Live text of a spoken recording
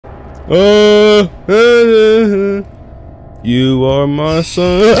You are my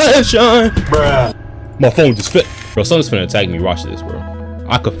sunshine. Bruh. My phone just fit. Bro, someone's finna attack me. Watch this, bro.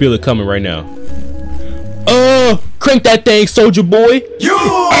 I could feel it coming right now. Crank that thing, soldier boy.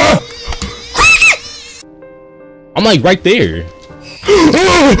 I'm like right there.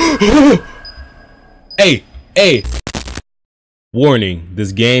 Hey. Warning,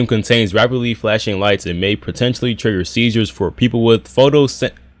 this game contains rapidly flashing lights and may potentially trigger seizures for people with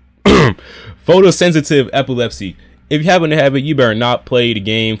photosensitive epilepsy. If you happen to have it, you better not play the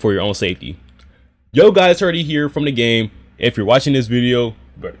game for your own safety. Yo guys, heard it here from the game. If you're watching this video, you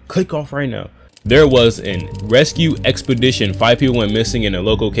better click off right now. There was an rescue expedition. 5 people went missing in a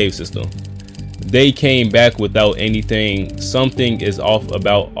local cave system. They came back without anything. Something is off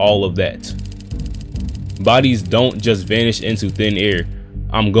about all of that. Bodies don't just vanish into thin air.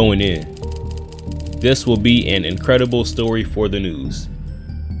 I'm going in. This will be an incredible story for the news.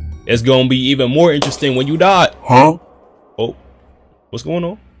 It's gonna be even more interesting when you die. Huh? Oh, what's going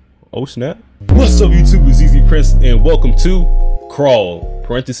on? Oh snap. What's up YouTube, it's ZZPrince and welcome to Crawl,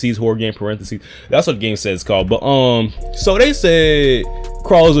 parentheses, horror game, parentheses. That's what the game says it's called. But so they said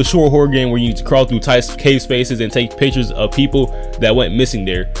Crawl is a short horror game where you need to crawl through tight cave spaces and take pictures of people that went missing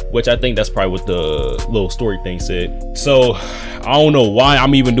there, which I think that's probably what the little story thing said. So I don't know why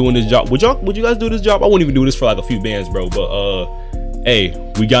I'm even doing this job. Would you guys do this job? I wouldn't even do this for like a few bands, bro. But hey,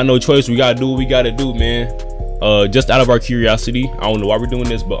 we got no choice. We gotta do what we gotta do, man. Just out of our curiosity. I don't know why we're doing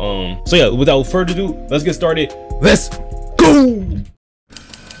this, but so yeah, without further ado, let's get started. Let's go.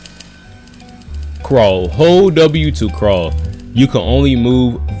 Crawl. Hold W to crawl. You can only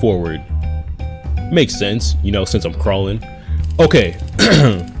move forward. Makes sense, you know, since I'm crawling. Okay.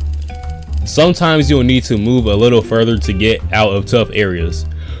 Sometimes you'll need to move a little further to get out of tough areas.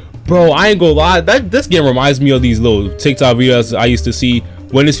 Bro, I ain't gonna lie, this game reminds me of these little TikTok videos I used to see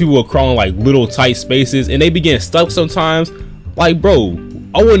when these people were crawling like little tight spaces and they be getting stuck sometimes. Like, bro,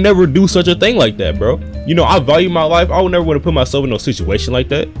 I would never do such a thing like that, bro. You know, I value my life. I would never want to put myself in no situation like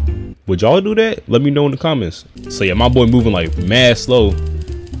that. Would y'all do that? Let me know in the comments. So yeah, my boy moving like mad slow.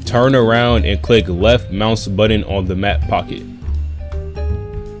 Turn around and click left mouse button on the map pocket.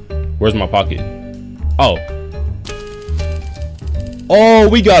 Where's my pocket? Oh,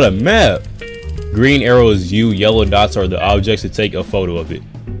 we got a map. Green arrow is you, yellow dots are the objects to take a photo of it.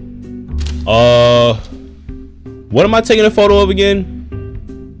 What am I taking a photo of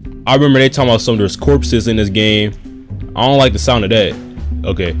again? I remember they talking about there's corpses in this game. I don't like the sound of that.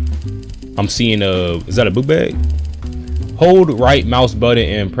 Okay. I'm seeing is that a book bag? Hold right mouse button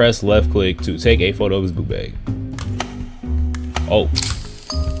and press left click to take a photo of his book bag. Oh.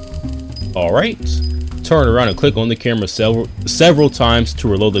 Alright. Turn around and click on the camera several times to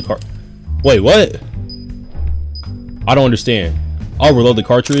reload the cart. Wait, what? I don't understand. I'll reload the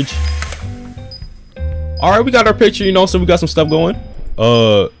cartridge. Alright, we got our picture, you know, so we got some stuff going.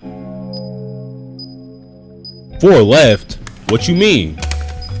 For left? What you mean?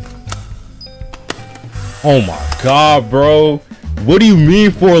 Oh my god, bro. What do you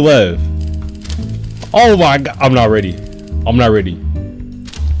mean for left? Oh my god. I'm not ready. I'm not ready.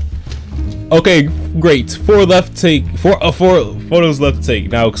 Okay, great. For left take. Four photos left to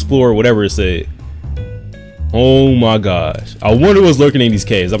take. Now explore whatever it said. Oh my gosh. I wonder what's lurking in these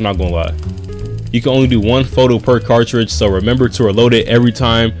caves. I'm not gonna lie. You can only do one photo per cartridge, so remember to reload it every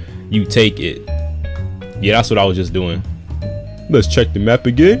time you take it. Yeah, that's what I was just doing. Let's check the map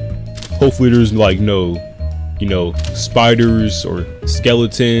again. Hopefully there's like no, you know, spiders or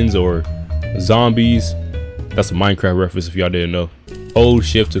skeletons or zombies. That's a Minecraft reference if y'all didn't know. Hold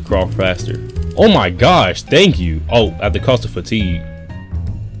shift to crawl faster. Oh my gosh, thank you. Oh, at the cost of fatigue.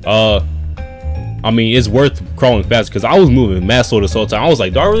 I mean, it's worth crawling fast because I was moving mad slow this whole time. I was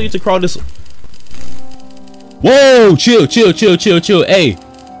like, do I really need to crawl this? Whoa, chill. Hey,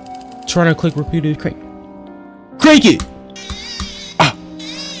 trying to click repeated crank it.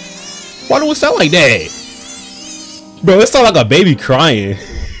 Why do it sound like that? Bro, it sounds like a baby crying.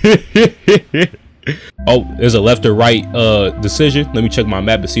 Oh, there's a left or right decision. Let me check my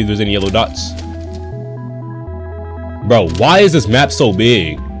map to see if there's any yellow dots. Bro, why is this map so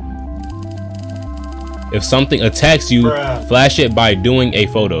big? If something attacks you, flash it by doing a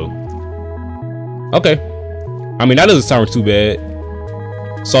photo. Okay. I mean, that doesn't sound too bad.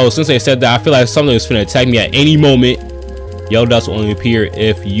 So since they said that, I feel like something is gonna attack me at any moment. Yellow dots will only appear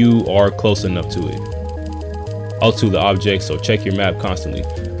if you are close enough to it. Or to the object, so check your map constantly.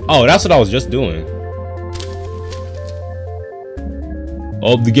 Oh, that's what I was just doing.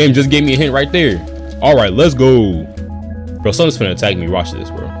 Oh, the game just gave me a hint right there. All right, let's go. Bro, something's gonna attack me. Watch this,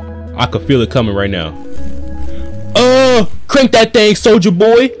 bro. I could feel it coming right now. Crank that thing, soldier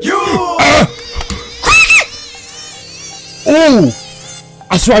boy. Ooh.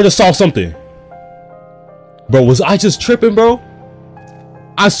 I swear I just saw something. Bro, was I just tripping, bro?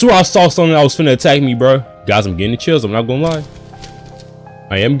 I swear I saw something that was finna attack me, bro. Guys, I'm getting the chills. I'm not gonna lie.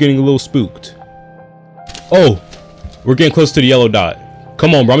 I am getting a little spooked. Oh, we're getting close to the yellow dot.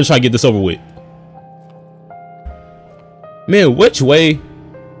 Come on, bro. I'm just trying to get this over with. Man, which way?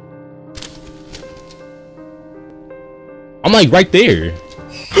 I'm like right there.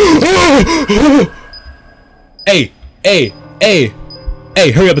 Hey, hey, hey,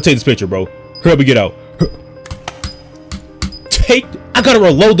 hey, hurry up and take this picture, bro. Hurry up and get out. I gotta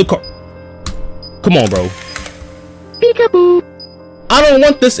reload the car. Come on, bro. Peekaboo. I don't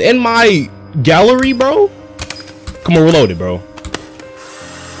want this in my gallery, bro. Come on, reload it, bro.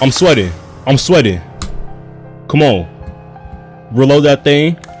 I'm sweating. I'm sweating. Come on. Reload that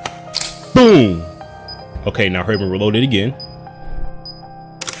thing. Boom. Okay, now hurry up and reload it again.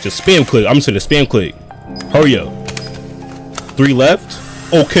 Just spam click. I'm just gonna spam click. Hurry up. 3 left.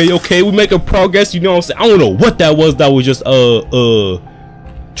 Okay, okay, we making progress. You know what I'm saying? I don't know what that was. That was just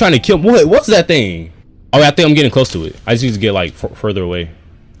trying to kill. What's that thing? Oh, I think I'm getting close to it. I just need to get like further away.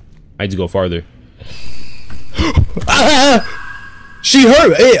 I need to go farther. She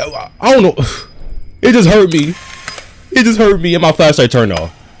hurt. Hey, I don't know. It just hurt me. It just hurt me, and my flashlight turned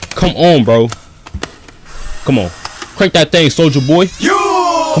off. Come on, bro. Come on, crank that thing, soldier boy.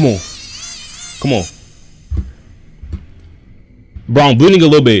 Come on, come on. Bro, I'm bleeding a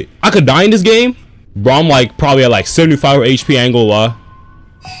little bit. I could die in this game. Bro, I'm like probably at like 75 HP. I ain't gonna lie.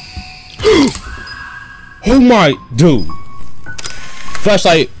 Oh my, dude.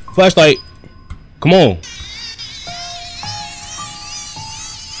 Flashlight, flashlight. Come on.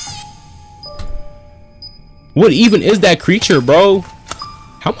 What even is that creature, bro?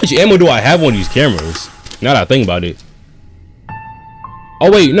 How much ammo do I have on these cameras? Now that I think about it.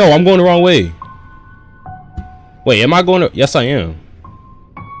 Oh wait, no, I'm going the wrong way. Wait, am I going to? Yes, I am.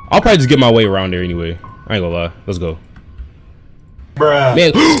 I'll probably just get my way around there anyway. I ain't gonna lie. Let's go. Bruh.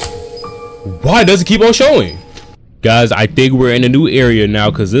 Man, why does it keep on showing? Guys, I think we're in a new area now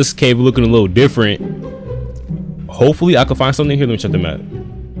because this cave looking a little different. Hopefully, I can find something here. Let me check the map.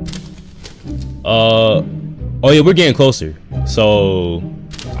 Oh yeah, we're getting closer. So,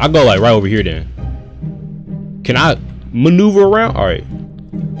 I'll go like right over here then. Can I maneuver around? All right.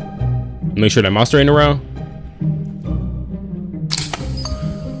 Make sure that monster ain't around.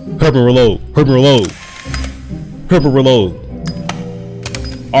 Herb and reload. Herb and reload. Herb and reload.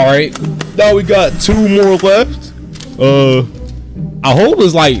 Alright. Now we got 2 more left. I hope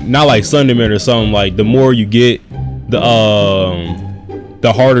it's like not like Slenderman or something. Like the more you get, the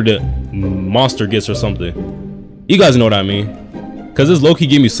harder the monster gets or something. You guys know what I mean. Cause this low-key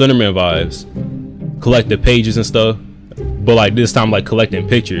give me Slenderman vibes. Collect the pages and stuff. But like this time like collecting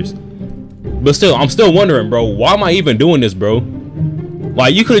pictures. But still, I'm still wondering, bro, why am I even doing this, bro?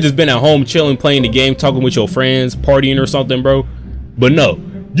 Like, you could have just been at home chilling, playing the game, talking with your friends, partying or something, bro. But no,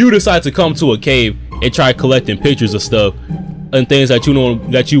 you decide to come to a cave and try collecting pictures of stuff and things that you know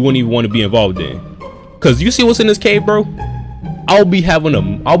that you wouldn't even want to be involved in. Cause you see what's in this cave, bro? I'll be having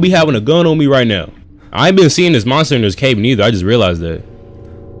a gun on me right now. I ain't been seeing this monster in this cave neither. I just realized that.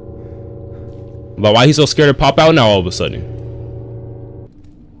 But why he's so scared to pop out now all of a sudden?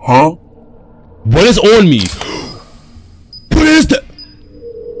 Huh? What is on me? What is that?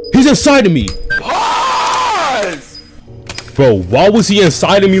 He's inside of me. Pause! Bro, why was he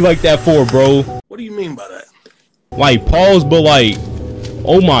inside of me like that for, bro? What do you mean by that? Like, pause, but like,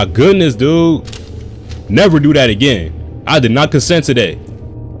 oh my goodness, dude. Never do that again. I did not consent to that.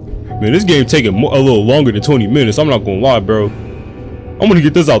 Man, this game taking a little longer than 20 minutes. I'm not gonna lie, bro. I'm gonna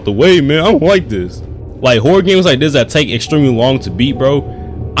get this out the way, man. I don't like this. Like, horror games like this that take extremely long to beat,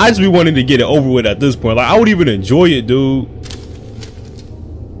 bro. I just be wanting to get it over with at this point. Like, I would even enjoy it, dude.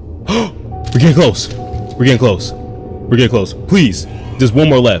 We're getting close. We're getting close. We're getting close. Please, just 1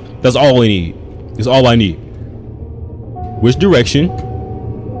 more left. That's all I need. That's all I need. Which direction?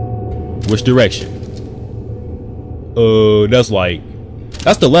 Which direction? That's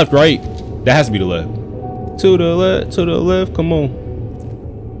the left, right? That has to be the left. To the left, to the left. Come on.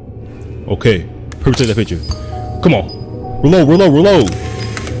 Okay. Perfect. Take that picture. Come on. Reload, reload, reload.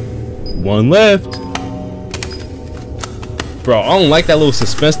 1 left. Bro, I don't like that little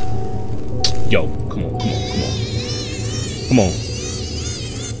suspense. Yo, come on, come on, come on. Come on.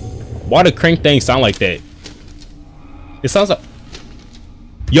 Why the crank thing sound like that? It sounds like...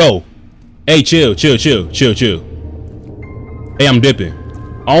 Yo. Hey, chill, chill, chill, chill, chill. Hey, I'm dipping.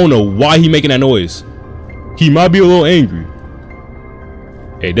 I don't know why he making that noise. He might be a little angry.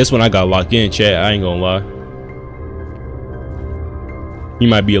 Hey, this one I got locked in, chat. I ain't gonna lie. He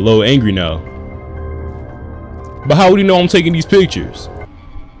might be a little angry now. But how would he know I'm taking these pictures?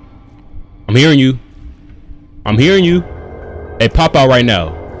 I'm hearing you. I'm hearing you. Hey, pop out right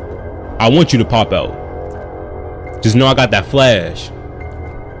now. I want you to pop out. Just know I got that flash.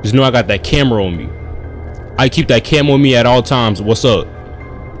 Just know I got that camera on me. I keep that cam on me at all times. What's up?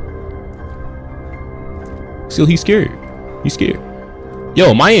 Still, he's scared. He's scared.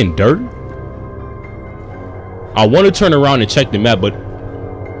 Yo, am I in dirt? I want to turn around and check the map, but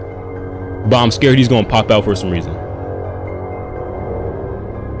I'm scared he's gonna pop out for some reason.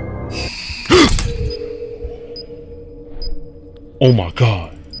 Oh my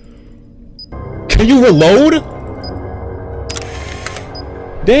god. Can you reload?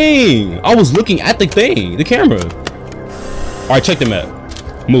 Dang, I was looking at the thing, the camera. All right, check the map.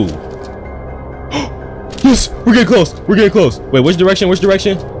 Move. Yes, we're getting close. We're getting close. Wait, which direction? Which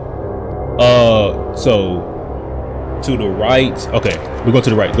direction? So to the right. Okay, we go to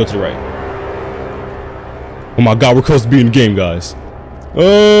the right. Go to the right. Oh my god, we're close to being in the game, guys.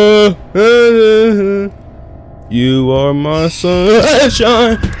 You are my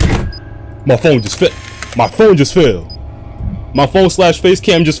sunshine. My phone just fell. My phone just fell. My phone slash face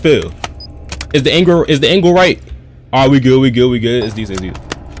cam just fell. Is the angle right? All right, we good. We good. We good. It's decent. It's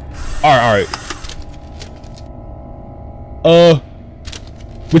decent. All right. All right.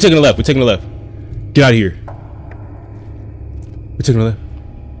 We're taking the left. We're taking the left. Get out of here. We're taking the left.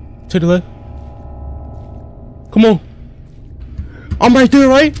 Take the left. Come on. I'm right there,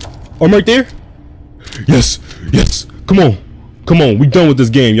 right? I'm right there. Yes. Yes. Come on. Come on. We done with this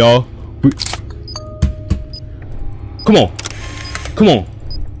game, y'all. Come on. Come on.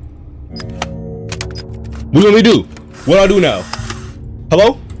 What do you want me to do? What do I do now?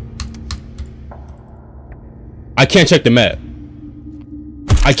 Hello? I can't check the map.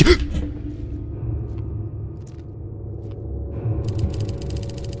 I can't.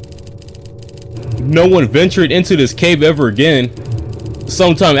 No one ventured into this cave ever again.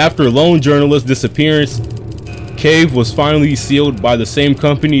 Sometime after a lone journalist's disappearance, cave was finally sealed by the same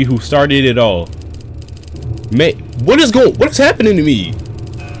company who started it all. What is happening to me?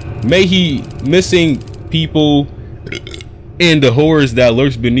 May he missing people and the horrors that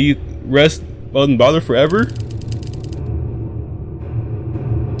lurks beneath rest unbothered forever.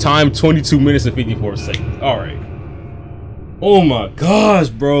 Time 22 minutes and 54 seconds. All right. Oh my gosh,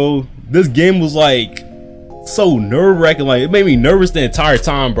 bro. This game was like so nerve-wracking. Like, it made me nervous the entire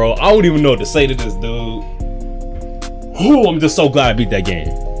time, bro. I don't even know what to say to this dude. Ooh, I'm just so glad I beat that game.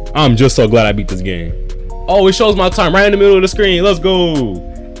 I'm just so glad I beat this game. Oh, it shows my time right in the middle of the screen. Let's go.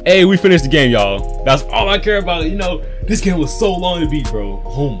 Hey, we finished the game, y'all. That's all I care about. You know, this game was so long to beat, bro.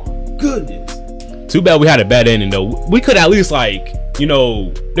 Oh my goodness. Too bad we had a bad ending, though. We could at least, like, you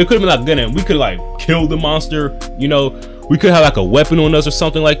know, there could have been like a good end. We could like kill the monster, you know. We could have like a weapon on us or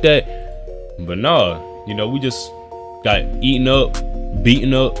something like that. But nah, you know, we just got eaten up,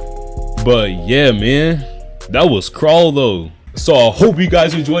 beaten up. But yeah, man, that was Crawl though. So I hope you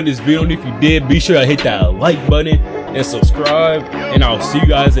guys enjoyed this video, and if you did, be sure to hit that like button and subscribe, and I'll see you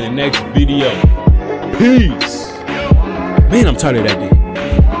guys in the next video. Peace. Man, I'm tired of that dude.